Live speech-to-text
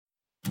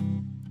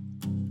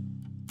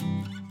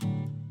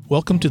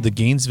Welcome to the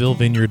Gainesville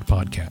Vineyard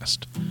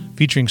Podcast,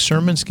 featuring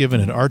sermons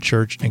given at our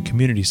church and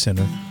community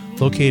center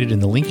located in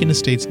the Lincoln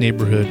Estates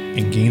neighborhood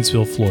in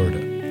Gainesville, Florida.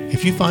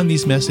 If you find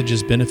these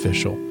messages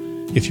beneficial,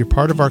 if you're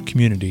part of our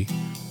community,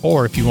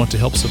 or if you want to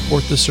help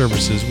support the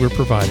services we're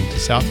providing to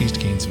Southeast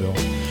Gainesville,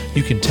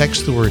 you can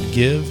text the word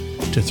GIVE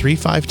to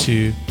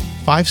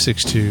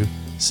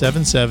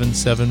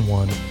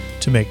 352-562-7771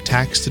 to make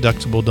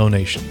tax-deductible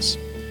donations.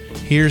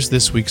 Here's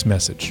this week's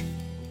message.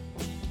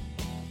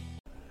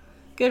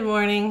 Good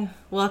morning.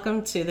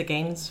 Welcome to the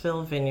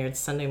Gainesville Vineyard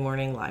Sunday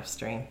morning live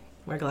stream.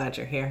 We're glad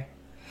you're here.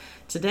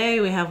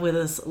 Today we have with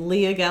us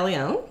Leah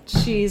Gallione.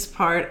 She's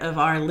part of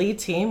our lead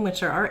team,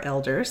 which are our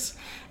elders,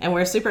 and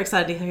we're super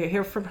excited to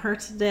hear from her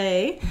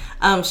today.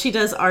 She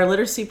does our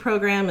literacy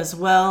program as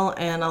well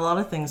and a lot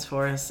of things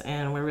for us,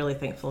 and we're really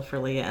thankful for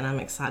Leah, and I'm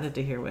excited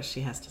to hear what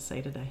she has to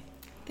say today.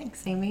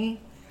 Thanks,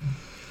 Amy.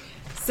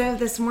 So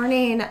this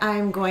morning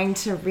I'm going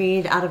to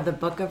read out of the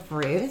book of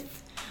Ruth.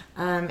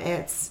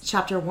 It's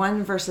chapter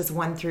 1, verses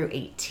 1 through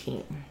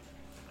 18.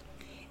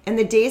 In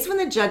the days when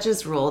the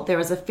judges ruled, there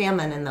was a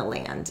famine in the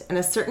land, and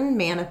a certain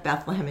man of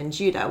Bethlehem in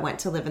Judah went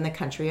to live in the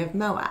country of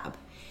Moab,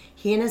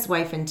 he and his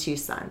wife and 2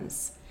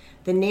 sons.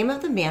 The name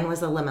of the man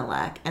was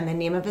Elimelech, and the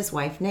name of his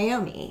wife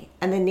Naomi,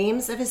 and the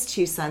names of his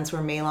 2 sons were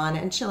Mahlon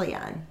and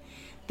Chilion.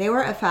 They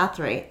were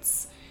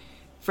Ephrathites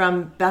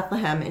from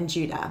Bethlehem in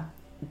Judah.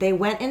 They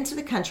went into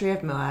the country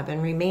of Moab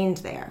and remained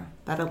there.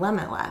 But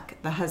Elimelech,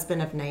 the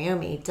husband of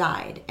Naomi,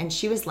 died, and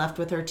she was left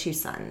with her 2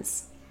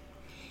 sons.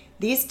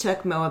 These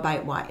took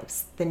Moabite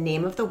wives. The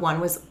name of the one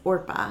was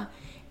Orpah,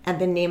 and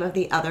the name of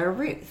the other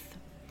Ruth.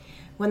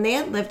 When they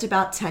had lived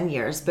about 10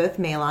 years, both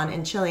Mahlon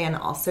and Chilion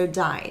also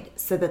died,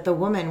 so that the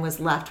woman was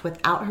left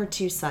without her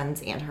 2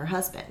 sons and her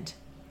husband.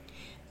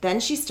 Then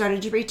she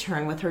started to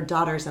return with her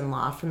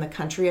daughters-in-law from the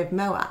country of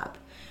Moab,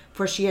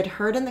 for she had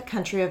heard in the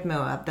country of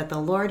Moab that the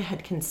Lord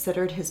had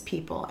considered his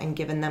people and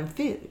given them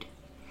food.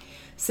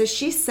 So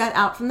she set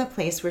out from the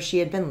place where she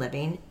had been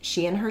living,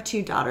 she and her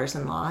 2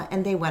 daughters-in-law,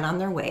 and they went on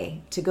their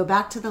way to go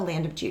back to the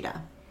land of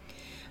Judah.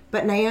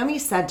 But Naomi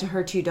said to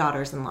her 2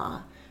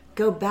 daughters-in-law,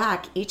 "Go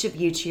back, each of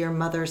you, to your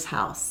mother's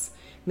house.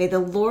 May the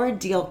Lord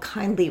deal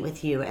kindly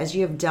with you as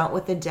you have dealt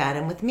with the dead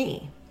and with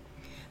me.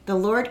 The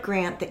Lord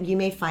grant that you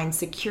may find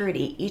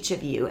security, each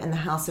of you, in the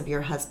house of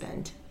your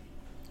husband."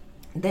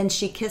 Then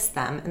she kissed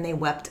them, and they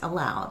wept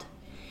aloud.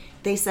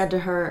 They said to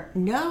her,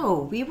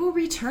 "No, we will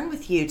return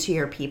with you to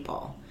your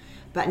people."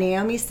 But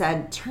Naomi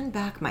said, "Turn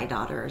back, my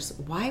daughters.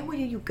 Why will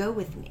you go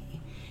with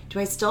me? Do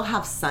I still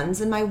have sons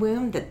in my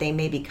womb that they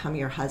may become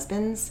your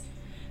husbands?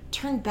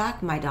 Turn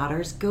back, my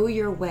daughters, go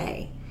your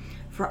way,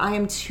 for I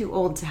am too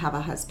old to have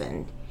a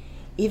husband.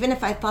 Even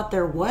if I thought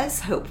there was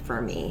hope for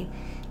me,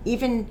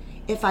 even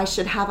if I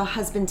should have a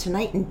husband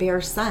tonight and bear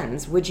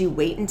sons, would you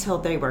wait until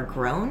they were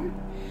grown?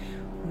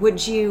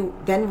 Would you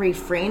then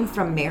refrain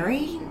from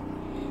marrying?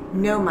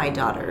 No, my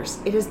daughters,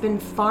 it has been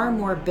far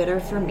more bitter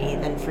for me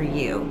than for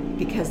you,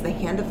 because the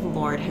hand of the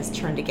Lord has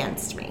turned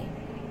against me."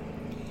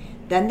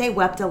 Then they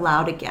wept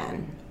aloud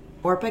again.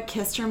 Orpah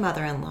kissed her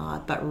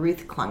mother-in-law, but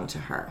Ruth clung to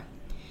her.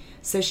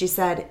 So she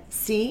said,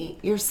 "See,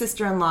 your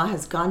sister-in-law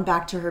has gone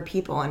back to her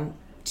people and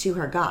to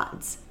her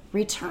gods.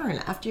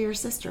 Return after your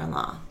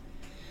sister-in-law."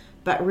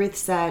 But Ruth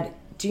said,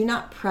 "Do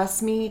not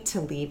press me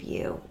to leave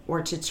you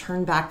or to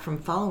turn back from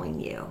following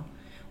you.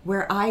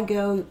 Where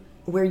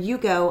you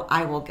go,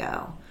 I will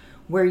go.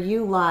 Where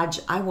you lodge,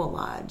 I will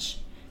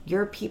lodge.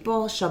 Your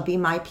people shall be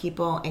my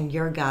people, and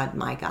your God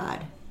my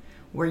God.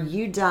 Where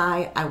you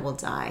die, I will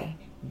die.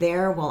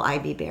 There will I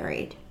be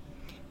buried.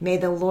 May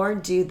the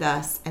Lord do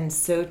thus and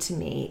so to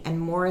me, and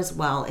more as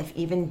well, if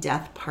even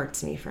death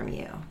parts me from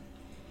you."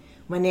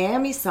 When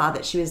Naomi saw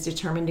that she was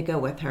determined to go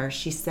with her,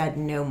 she said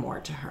no more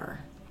to her.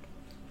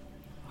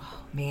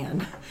 Oh,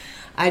 man.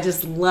 I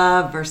just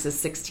love verses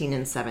 16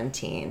 and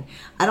 17.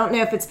 I don't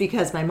know if it's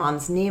because my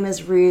mom's name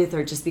is Ruth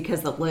or just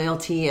because the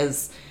loyalty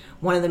is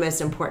one of the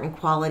most important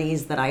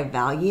qualities that I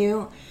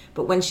value.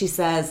 But when she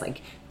says,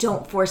 like,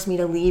 "Don't force me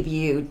to leave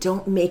you.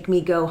 Don't make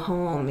me go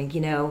home.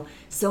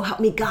 So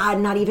help me God,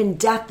 not even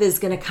death is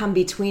going to come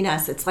between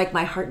us." It's like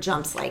my heart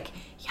jumps like,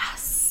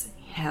 yes.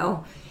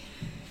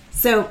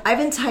 So I've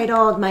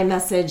entitled my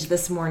message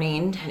this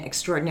morning,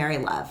 "Extraordinary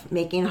Love,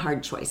 Making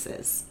Hard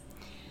Choices."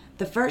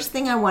 The first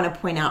thing I want to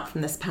point out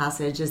from this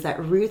passage is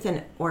that Ruth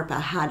and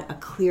Orpah had a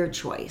clear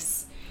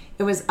choice.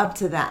 It was up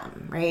to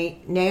them,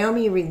 right?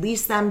 Naomi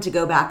released them to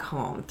go back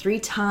home. 3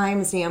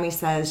 times Naomi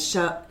says,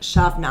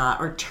 "Shavna,"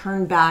 or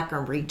turn back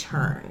or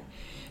return.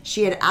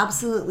 She had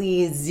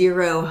absolutely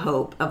zero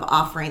hope of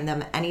offering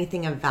them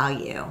anything of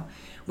value,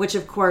 which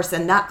of course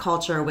in that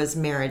culture was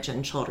marriage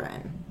and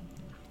children.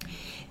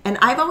 And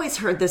I've always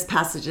heard this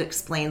passage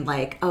explained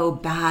like, oh,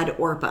 bad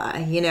Orpah,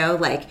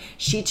 like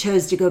she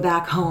chose to go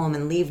back home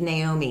and leave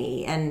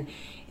Naomi, and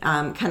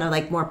kind of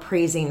like more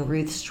praising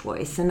Ruth's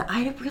choice. And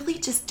I really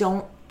just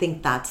don't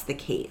think that's the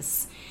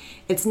case.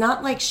 It's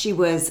not like she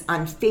was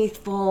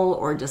unfaithful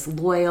or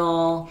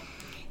disloyal.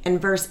 In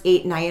verse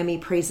 8, Naomi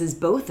praises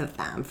both of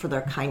them for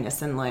their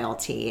kindness and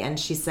loyalty. And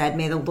she said,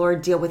 "May the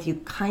Lord deal with you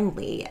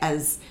kindly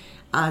as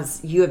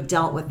as you have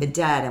dealt with the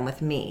dead and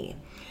with me.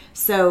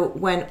 So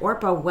when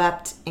Orpah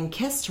wept and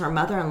kissed her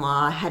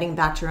mother-in-law, heading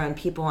back to her own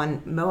people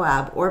in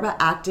Moab, Orpah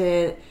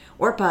acted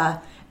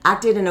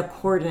in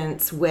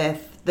accordance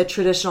with the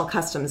traditional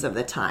customs of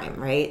the time,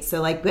 right?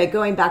 So like by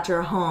going back to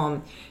her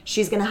home,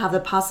 she's going to have the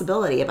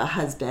possibility of a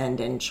husband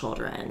and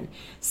children.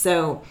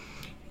 So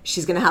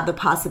she's going to have the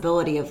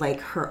possibility of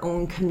like her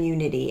own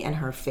community and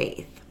her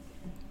faith.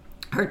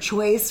 Her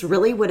choice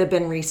really would have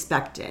been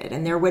respected,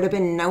 and there would have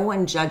been no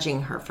one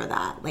judging her for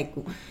that. Like,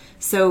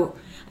 so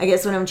I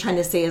guess what I'm trying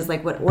to say is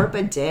like what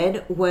Orpah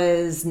did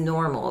was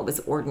normal. It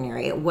was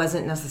ordinary. It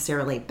wasn't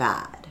necessarily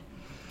bad.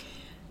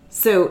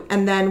 So,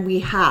 and then we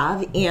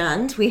have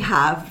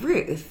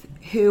Ruth,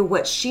 who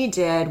what she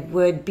did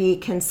would be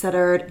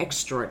considered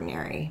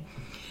extraordinary.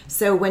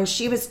 So when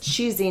she was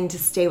choosing to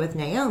stay with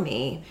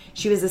Naomi,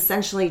 she was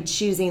essentially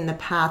choosing the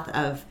path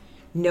of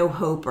no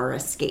hope or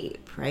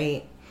escape,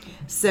 right?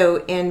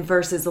 So in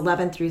verses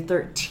 11 through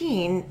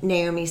 13,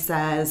 Naomi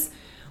says,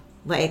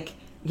 like,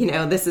 you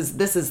know, this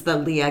is the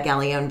Leah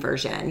Gallion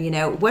version. You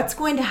know, what's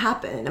going to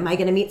happen? Am I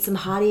going to meet some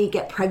hottie,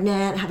 get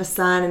pregnant, have a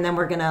son, and then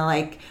we're going to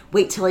like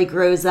wait till he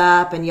grows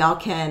up and y'all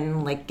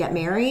can like get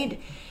married?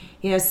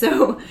 You know,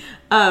 so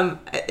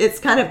it's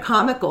kind of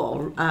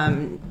comical,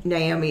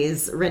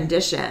 Naomi's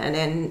rendition.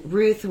 And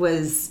Ruth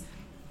was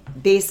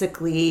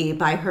basically,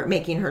 by her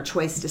making her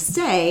choice to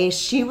stay,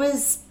 she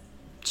was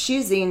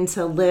choosing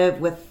to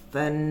live with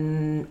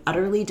an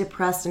utterly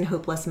depressed and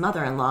hopeless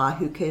mother-in-law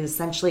who could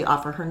essentially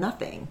offer her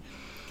nothing.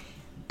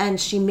 And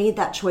she made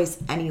that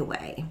choice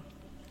anyway.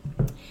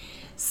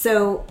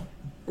 So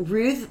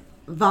Ruth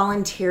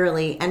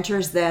voluntarily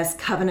enters this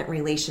covenant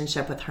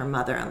relationship with her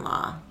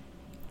mother-in-law.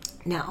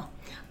 Now,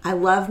 I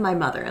love my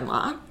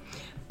mother-in-law,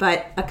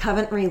 but a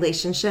covenant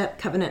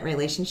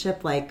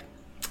relationship, like,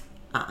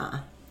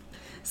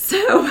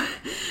 So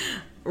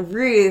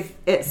Ruth,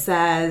 it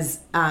says,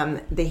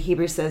 the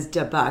Hebrew says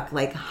debuk,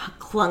 like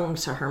clung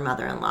to her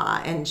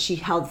mother-in-law, and she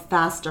held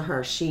fast to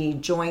her. She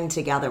joined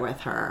together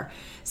with her.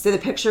 So the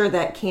picture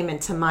that came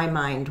into my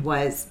mind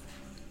was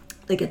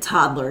like a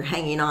toddler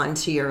hanging on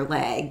to your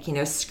leg, you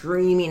know,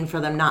 screaming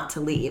for them not to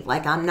leave.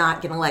 Like, I'm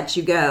not going to let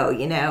you go,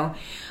 you know.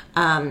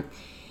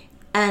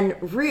 And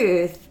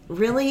Ruth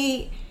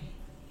really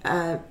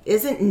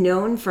isn't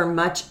known for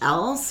much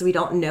else. We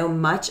don't know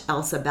much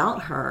else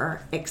about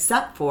her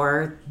except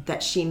for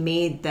that she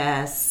made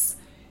this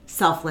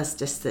selfless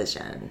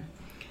decision.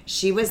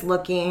 She was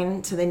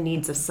looking to the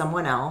needs of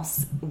someone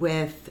else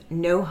with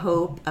no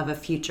hope of a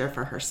future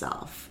for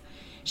herself.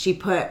 She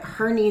put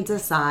her needs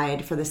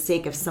aside for the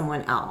sake of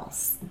someone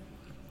else.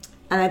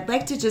 And I'd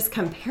like to just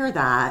compare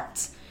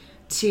that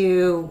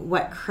to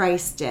what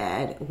Christ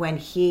did when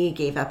he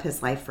gave up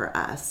his life for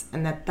us,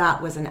 and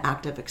that was an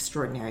act of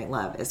extraordinary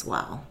love as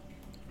well.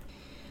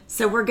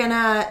 So we're going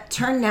to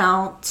turn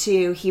now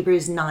to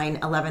Hebrews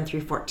 9:11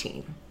 through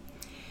 14.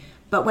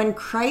 But when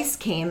Christ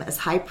came as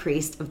high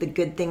priest of the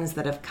good things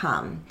that have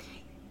come,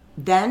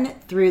 then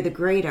through the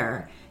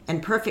greater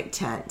and perfect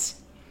tent,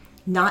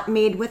 not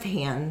made with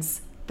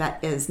hands,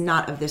 that is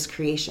not of this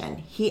creation,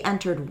 he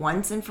entered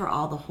once and for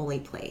all the holy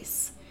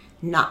place,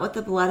 not with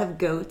the blood of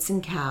goats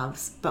and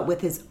calves, but with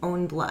his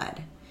own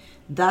blood,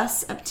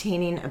 thus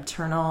obtaining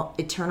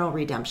eternal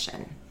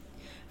redemption.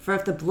 For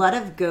if the blood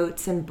of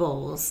goats and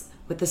bulls,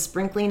 with the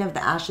sprinkling of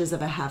the ashes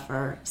of a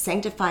heifer,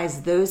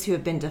 sanctifies those who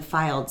have been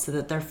defiled so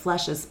that their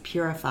flesh is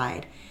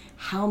purified,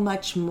 how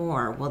much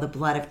more will the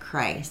blood of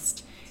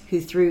Christ, who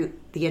through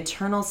the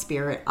eternal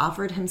Spirit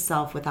offered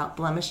himself without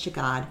blemish to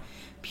God,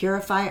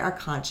 purify our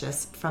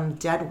conscience from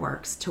dead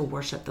works to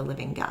worship the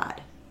living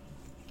God?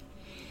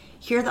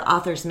 Here the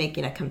author's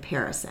making a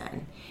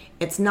comparison.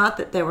 It's not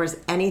that there was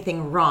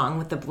anything wrong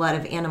with the blood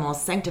of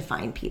animals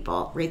sanctifying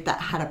people, right?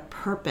 That had a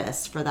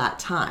purpose for that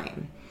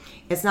time.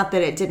 It's not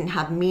that it didn't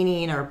have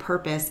meaning or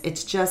purpose.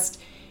 It's just,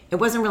 it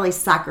wasn't really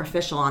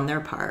sacrificial on their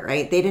part,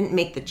 right? They didn't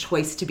make the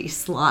choice to be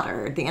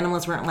slaughtered. The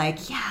animals weren't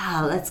like,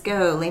 yeah, let's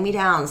go, lay me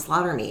down,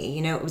 slaughter me.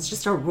 You know, it was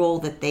just a role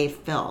that they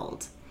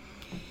filled.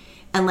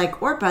 And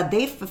like Orpah,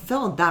 they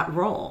fulfilled that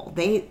role.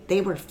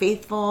 They were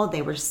faithful.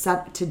 They were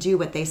set to do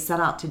what they set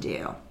out to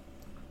do.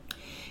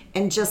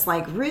 And just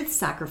like Ruth's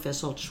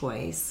sacrificial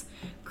choice,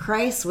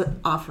 Christ's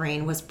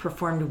offering was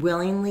performed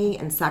willingly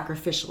and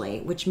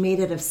sacrificially, which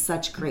made it of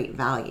such great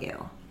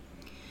value.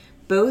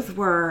 Both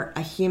were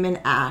a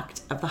human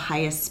act of the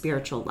highest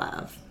spiritual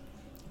love,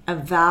 a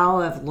vow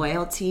of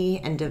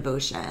loyalty and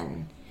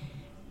devotion,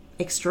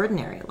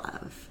 extraordinary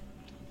love.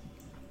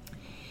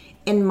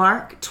 In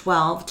Mark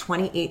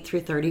 12:28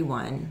 through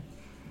 31,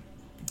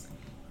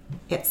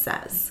 it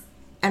says,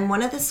 "And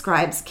one of the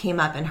scribes came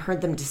up and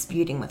heard them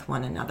disputing with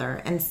one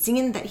another, and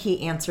seeing that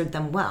he answered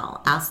them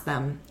well, asked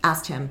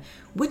him,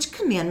 'Which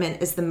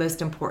commandment is the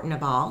most important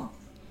of all?'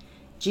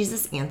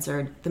 Jesus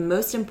answered, 'The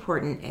most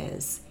important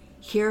is,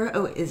 Hear,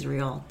 O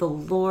Israel, the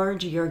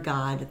Lord your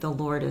God, the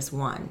Lord is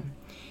one.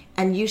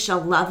 And you shall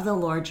love the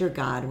Lord your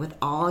God with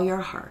all your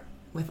heart,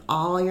 with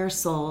all your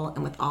soul,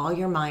 and with all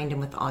your mind,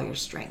 and with all your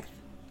strength.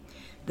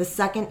 The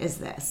second is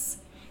this,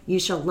 you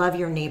shall love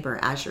your neighbor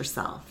as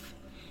yourself.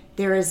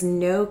 There is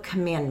no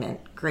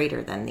commandment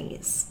greater than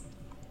these.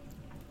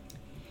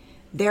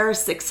 There are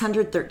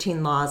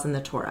 613 laws in the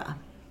Torah.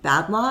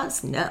 Bad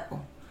laws?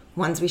 No.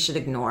 Ones we should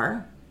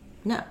ignore?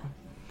 No.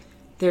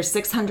 There's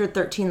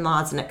 613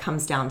 laws, and it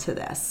comes down to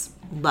this.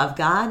 Love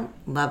God,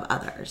 love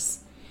others.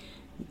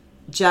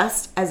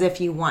 Just as if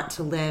you want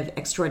to live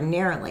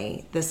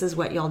extraordinarily, this is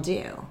what you'll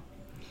do.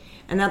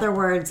 In other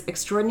words,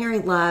 extraordinary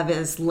love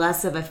is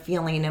less of a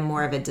feeling and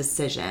more of a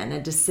decision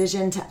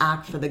to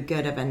act for the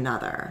good of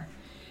another,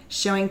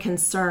 showing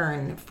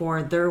concern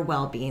for their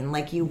well-being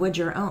like you would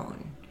your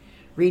own,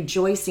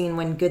 rejoicing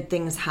when good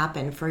things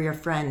happen for your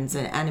friends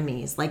and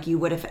enemies like you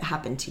would if it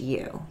happened to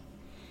you,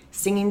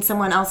 singing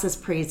someone else's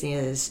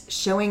praises,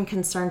 showing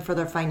concern for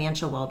their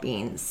financial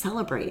well-being,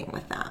 celebrating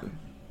with them.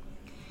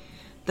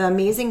 The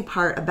amazing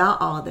part about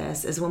all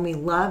this is when we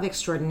love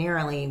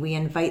extraordinarily, we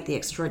invite the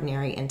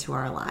extraordinary into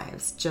our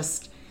lives,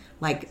 just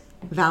like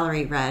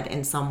Valerie read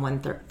in Psalm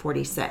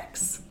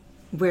 146,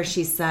 where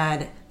she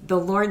said, "The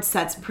Lord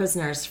sets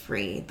prisoners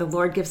free. The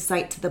Lord gives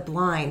sight to the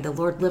blind. The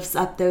Lord lifts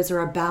up those who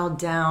are bowed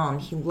down.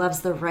 He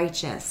loves the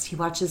righteous. He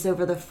watches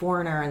over the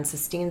foreigner and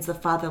sustains the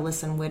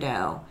fatherless and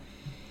widow."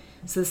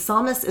 So the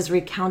psalmist is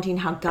recounting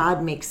how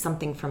God makes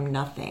something from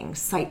nothing: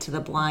 sight to the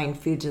blind,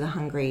 food to the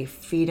hungry,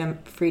 freedom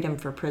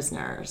for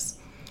prisoners.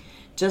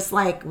 Just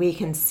like we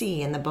can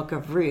see in the book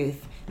of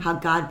Ruth, how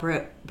God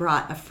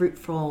brought a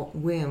fruitful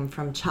womb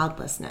from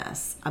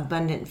childlessness,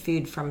 abundant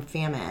food from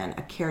famine,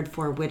 a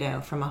cared-for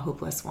widow from a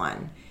hopeless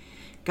one.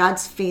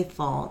 God's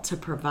faithful to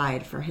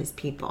provide for his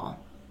people.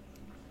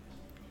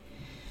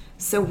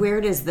 So where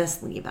does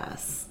this leave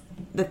us?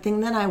 The thing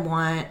that I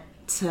want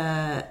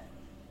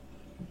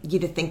you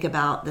to think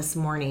about this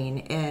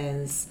morning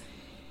is,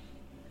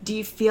 do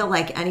you feel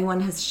like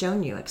anyone has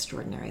shown you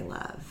extraordinary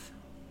love?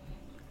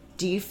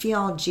 Do you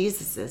feel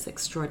Jesus's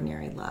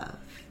extraordinary love?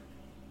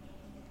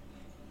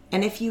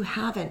 And if you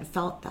haven't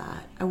felt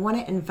that, I want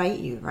to invite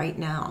you right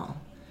now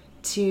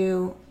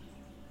to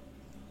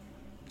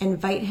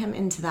invite him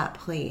into that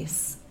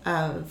place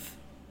of,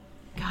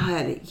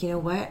 God, you know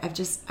what?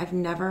 I've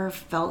never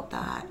felt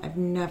that. I've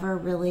never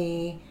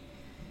really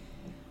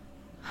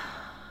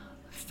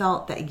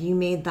felt that you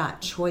made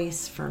that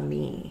choice for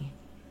me,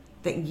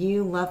 that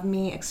you love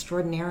me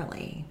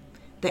extraordinarily,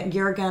 that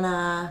you're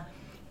gonna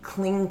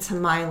cling to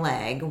my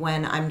leg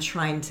when I'm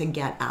trying to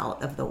get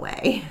out of the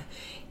way.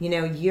 You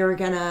know, you're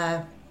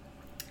gonna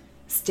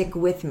stick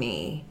with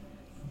me,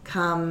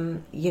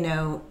 come,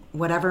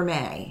 whatever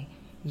may.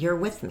 You're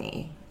with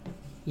me.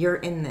 You're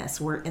in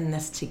this. We're in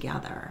this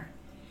together.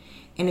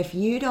 And if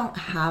you don't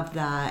have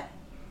that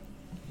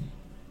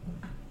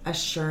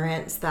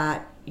assurance,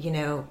 that,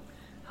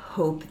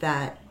 hope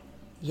that,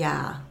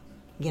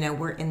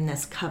 we're in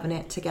this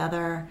covenant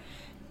together,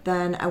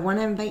 then I want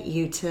to invite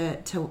you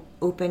to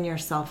open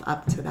yourself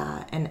up to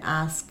that and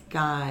ask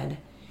God,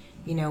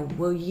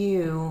 will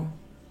you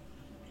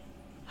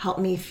help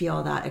me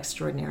feel that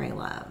extraordinary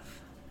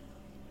love?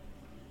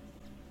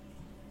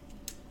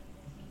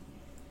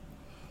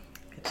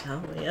 Good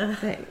job, Leah.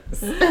 Thanks.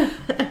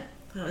 That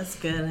was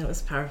good. It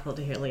was powerful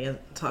to hear Leah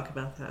talk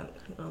about that.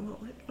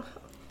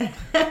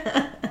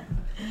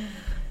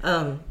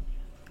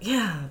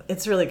 Yeah,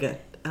 it's really good.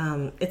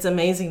 It's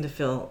amazing to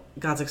feel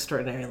God's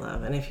extraordinary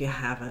love. And if you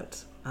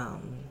haven't,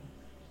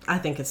 I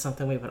think it's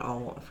something we would all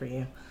want for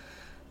you.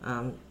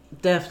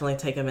 Definitely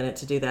take a minute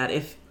to do that.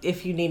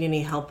 If you need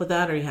any help with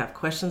that, or you have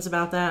questions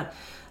about that,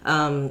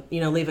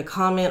 leave a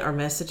comment or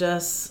message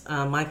us.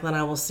 Michael and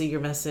I will see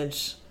your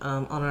message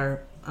on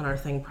our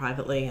thing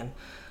privately, and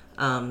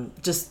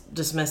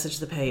just message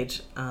the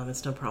page.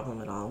 It's no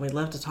problem at all. We'd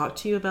love to talk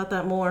to you about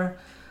that more,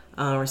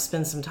 or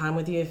spend some time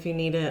with you if you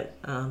need it.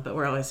 But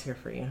we're always here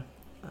for you.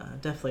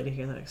 Definitely to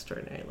hear that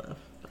extraordinary love.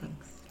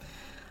 Thanks.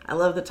 I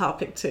love the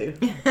topic too.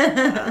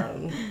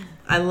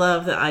 I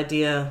love the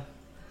idea.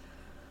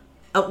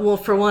 Well,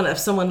 for one, of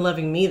someone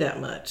loving me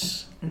that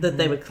much, that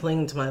they would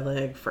cling to my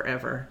leg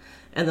forever,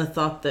 and the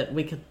thought that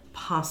we could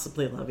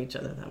possibly love each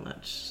other that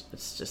much,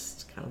 it's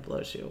just kind of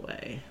blows you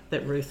away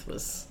that Ruth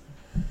was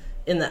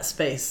in that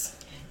space.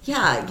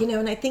 Yeah,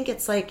 and I think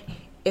it's like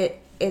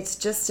it's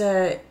just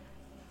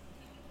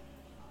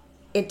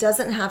it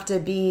doesn't have to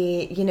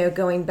be,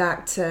 going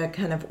back to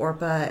kind of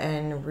Orpah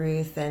and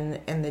Ruth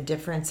and the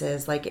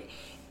differences. Like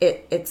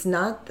it's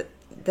not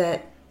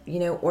that,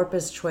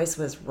 Orpah's choice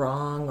was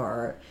wrong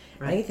or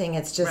anything.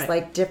 It's just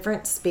like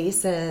different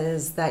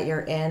spaces that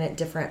you're in at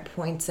different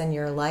points in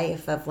your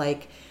life of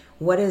like,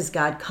 what is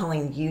God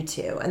calling you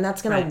to? And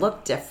that's going to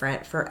look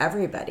different for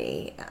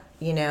everybody,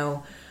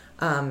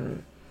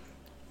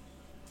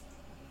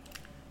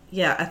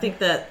 Yeah, I think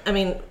that,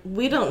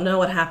 we don't know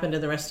what happened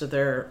in the rest of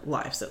their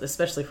lives,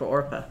 especially for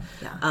Orpah.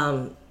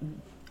 Yeah.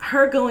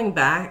 Her going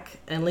back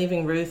and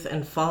leaving Ruth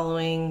and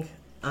following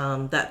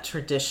that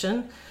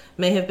tradition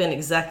may have been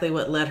exactly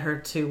what led her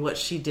to what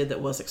she did that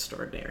was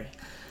extraordinary.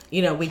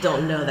 We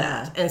don't know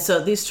that. And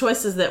so these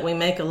choices that we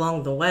make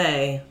along the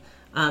way,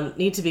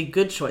 need to be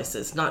good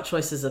choices, not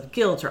choices of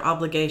guilt or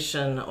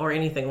obligation or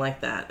anything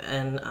like that.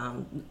 And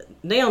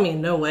Naomi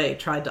in no way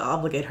tried to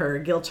obligate her or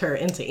guilt her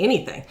into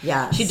anything.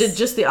 Yes. She did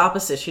just the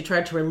opposite. She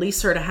tried to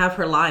release her to have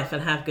her life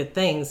and have good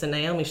things. And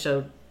Naomi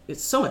showed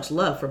so much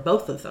love for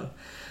both of them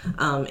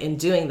in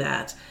doing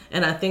that.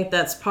 And I think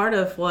that's part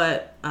of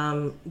what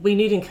we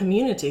need in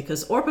community,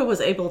 because Orpah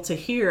was able to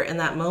hear in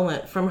that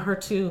moment from her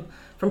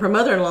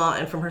mother-in-law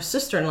and from her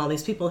sister-in-law,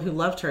 these people who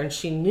loved her, and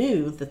she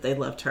knew that they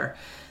loved her,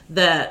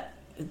 that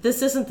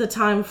this isn't the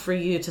time for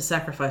you to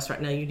sacrifice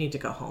right now. You need to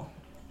go home.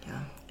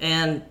 Yeah.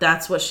 And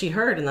that's what she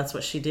heard, and that's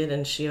what she did,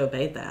 and she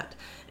obeyed that.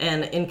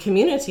 And in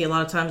community, a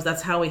lot of times,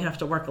 that's how we have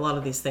to work a lot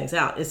of these things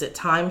out. Is it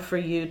time for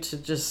you to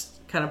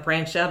just kind of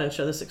branch out and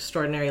show this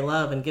extraordinary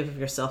love and give of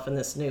yourself in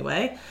this new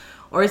way?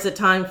 Or is it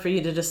time for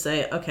you to just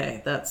say,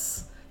 okay,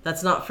 that's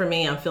not for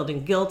me. I'm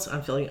feeling guilt.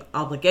 I'm feeling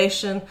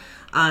obligation.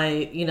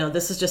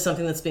 This is just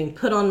something that's being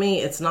put on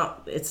me. It's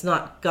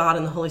not God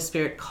and the Holy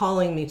Spirit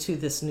calling me to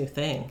this new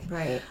thing.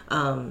 Right.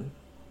 I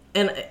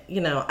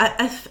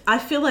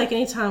feel like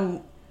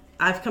anytime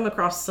I've come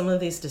across some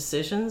of these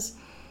decisions,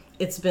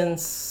 it's been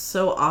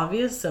so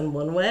obvious in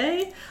one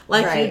way.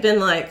 Like, right. You've been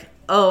like,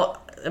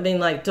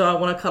 do I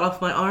want to cut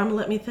off my arm?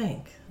 Let me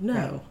think.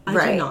 No, right.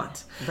 I do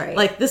not. Right.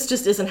 Like, this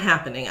just isn't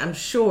happening. I'm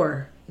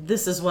sure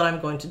this is what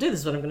I'm going to do. This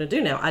is what I'm going to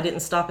do now. I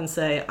didn't stop and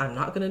say, I'm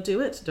not going to do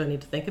it. Do I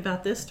need to think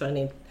about this? Do I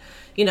need,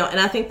 and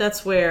I think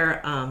that's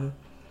where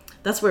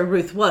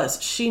Ruth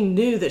was. She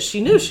knew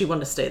she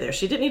wanted to stay there.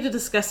 She didn't need to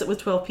discuss it with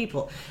 12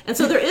 people. And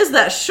so there is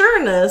that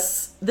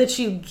sureness that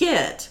you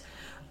get.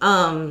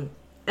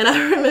 And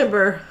I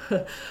remember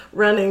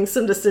running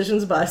some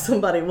decisions by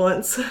somebody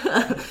once,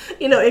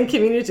 in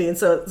community. And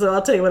so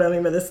I'll tell you what I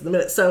mean by this in a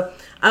minute. So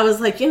I was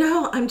like, I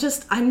know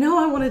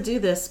I want to do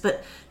this,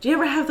 but do you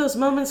ever have those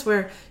moments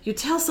where you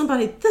tell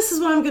somebody, this is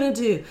what I'm going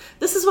to do.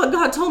 This is what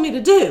God told me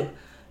to do.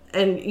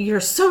 And you're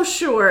so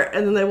sure.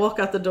 And then they walk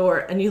out the door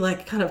and you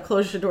like kind of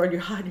close your door and you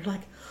hide. And you're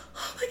like,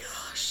 oh my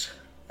gosh,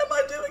 am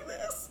I doing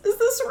this? Is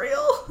this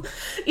real?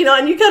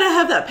 And you kind of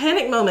have that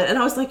panic moment. And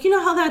I was like, you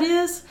know how that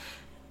is?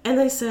 And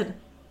they said,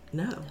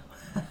 no,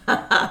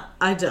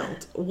 I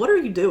don't. What are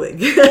you doing?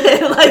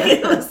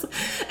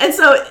 And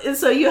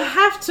so you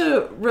have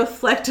to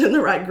reflect in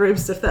the right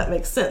groups, if that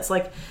makes sense.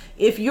 Like,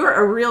 if you're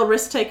a real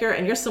risk taker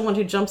and you're someone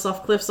who jumps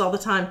off cliffs all the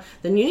time,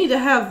 then you need to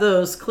have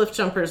those cliff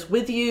jumpers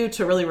with you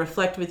to really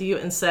reflect with you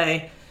and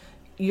say,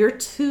 you're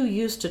too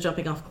used to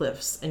jumping off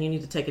cliffs and you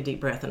need to take a deep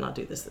breath and not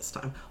do this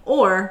time.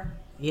 Or,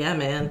 yeah,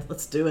 man,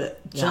 let's do it.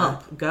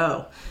 Jump,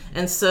 go.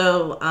 And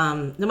so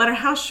no matter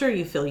how sure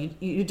you feel,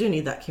 you do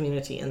need that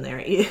community in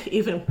there.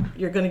 Even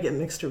you're going to get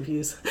mixed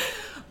reviews.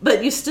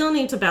 But you still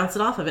need to bounce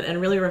it off of it and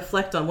really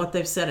reflect on what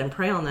they've said and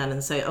pray on that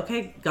and say,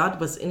 okay,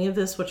 God, was any of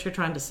this what you're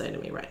trying to say to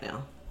me right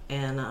now?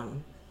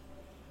 And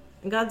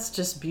God's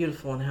just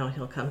beautiful in how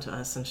he'll come to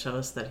us and show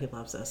us that he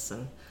loves us,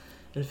 and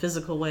in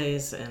physical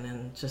ways and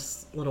in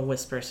just little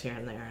whispers here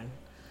and there.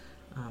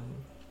 And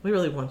we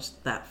really want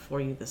that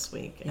for you this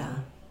week. Yeah.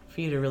 And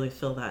for you to really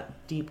feel that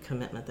deep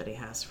commitment that he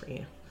has for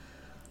you.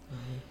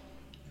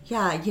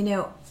 Yeah,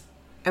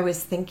 I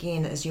was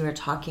thinking as you were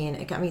talking,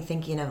 it got me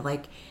thinking of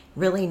like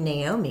really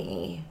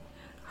Naomi,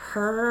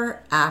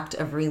 her act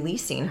of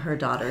releasing her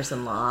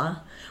daughters-in-law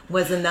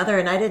was another,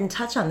 and I didn't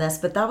touch on this,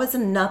 but that was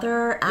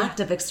another act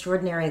of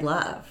extraordinary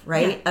love,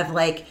 right? Yeah. Of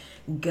like,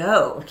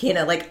 go,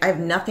 like I have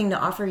nothing to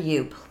offer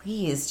you.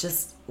 Please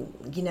just,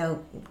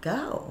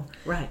 go.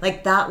 Right.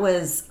 Like that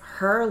was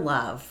her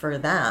love for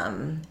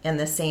them in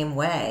the same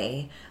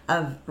way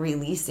of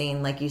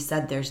releasing, like you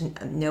said, there's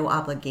no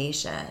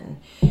obligation.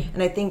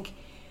 And I think,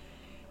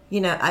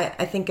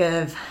 I think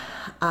of,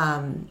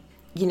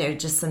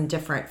 just some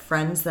different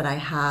friends that I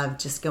have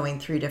just going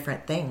through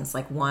different things.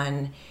 Like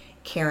one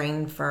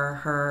caring for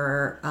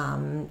her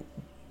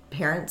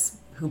parents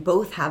who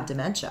both have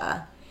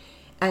dementia.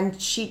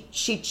 And she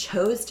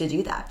chose to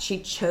do that. She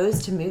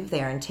chose to move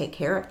there and take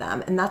care of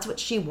them. And that's what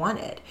she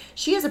wanted.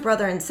 She has a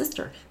brother and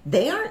sister.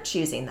 They aren't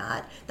choosing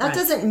that. That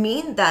doesn't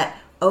mean that,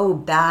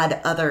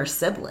 bad other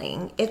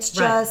sibling. It's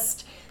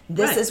just,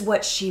 this is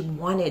what she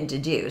wanted to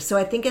do. So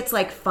I think it's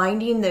like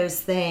finding those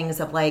things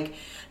of like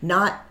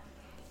not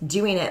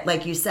doing it,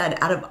 like you said,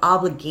 out of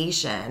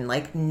obligation.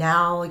 Like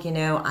now,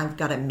 I've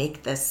got to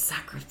make this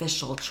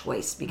sacrificial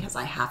choice because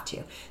I have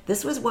to.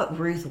 This was what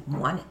Ruth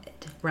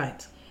wanted.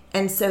 Right.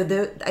 And so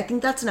I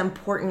think that's an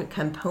important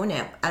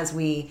component as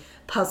we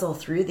puzzle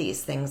through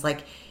these things.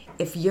 Like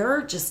if you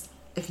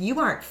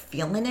aren't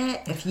feeling it,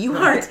 if you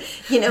aren't,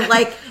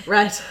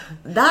 right,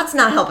 that's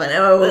not helping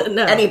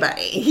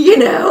anybody,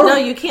 No,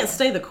 you can't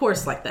stay the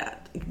course like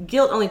that.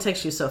 Guilt only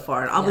takes you so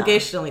far, and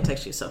obligation only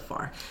takes you so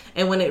far.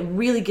 And when it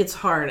really gets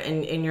hard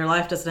and your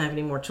life doesn't have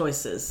any more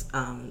choices,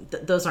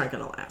 those aren't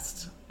going to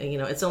last.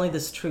 It's only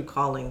this true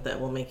calling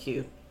that will make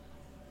you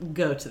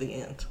go to the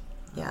end.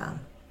 Yeah.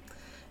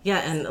 Yeah,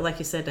 and like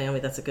you said, Naomi,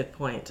 that's a good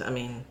point. I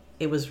mean,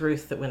 it was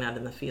Ruth that went out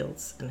in the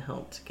fields and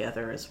helped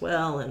gather as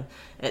well. And,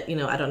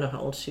 I don't know how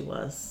old she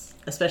was,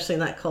 especially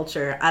in that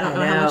culture. I don't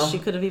know how much she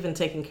could have even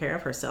taken care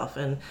of herself.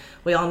 And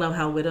we all know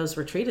how widows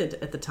were treated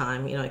at the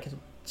time.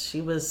 She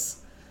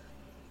was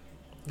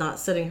not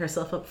setting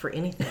herself up for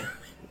anything,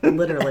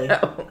 literally.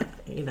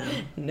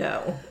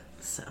 No.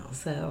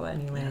 So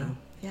anyway,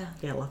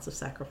 yeah, lots of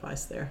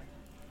sacrifice there.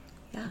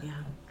 Yeah,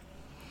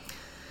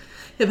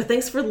 but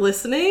thanks for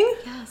listening.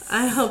 Yes.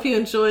 I hope you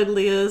enjoyed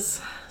Leah's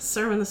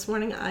sermon this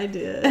morning. I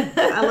did.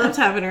 I loved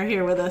having her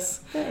here with us.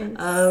 Thanks.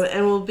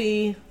 And we'll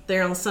be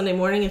there on Sunday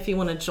morning if you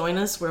want to join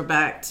us. We're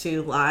back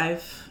to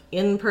live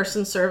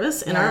in-person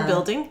service in our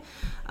building.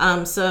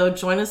 So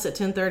join us at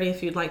 10:30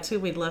 if you'd like to.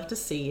 We'd love to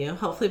see you.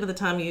 Hopefully by the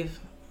time you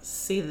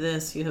see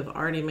this, you have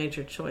already made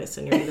your choice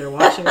and you're either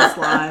watching us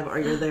live or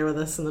you're there with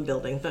us in the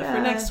building. But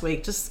for next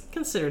week, just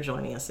consider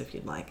joining us if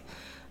you'd like.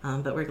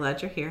 But we're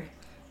glad you're here,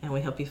 and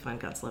we hope you find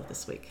God's love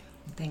this week.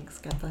 Thanks.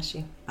 God bless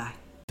you. Bye.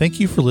 Thank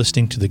you for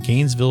listening to the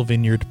Gainesville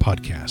Vineyard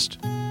podcast.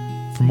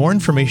 For more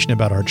information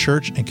about our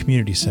church and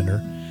community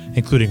center,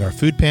 including our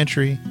food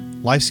pantry,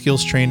 life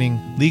skills training,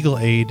 legal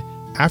aid,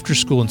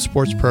 after-school and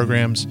sports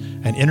programs,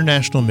 and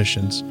international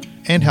missions,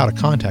 and how to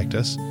contact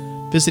us,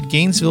 visit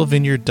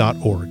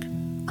GainesvilleVineyard.org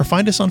or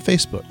find us on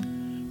Facebook.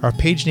 Our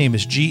page name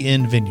is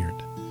GN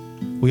Vineyard.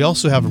 We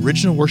also have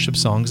original worship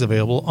songs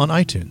available on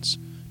iTunes.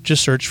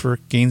 Just search for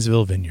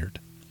Gainesville Vineyard.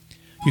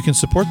 You can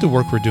support the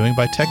work we're doing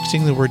by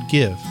texting the word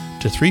GIVE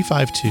to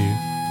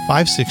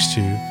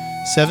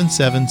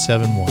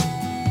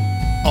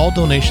 352-562-7771. All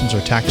donations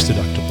are tax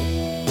deductible.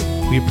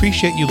 We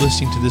appreciate you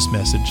listening to this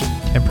message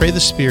and pray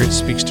the Spirit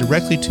speaks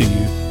directly to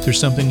you through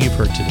something you've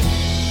heard today.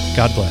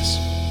 God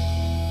bless.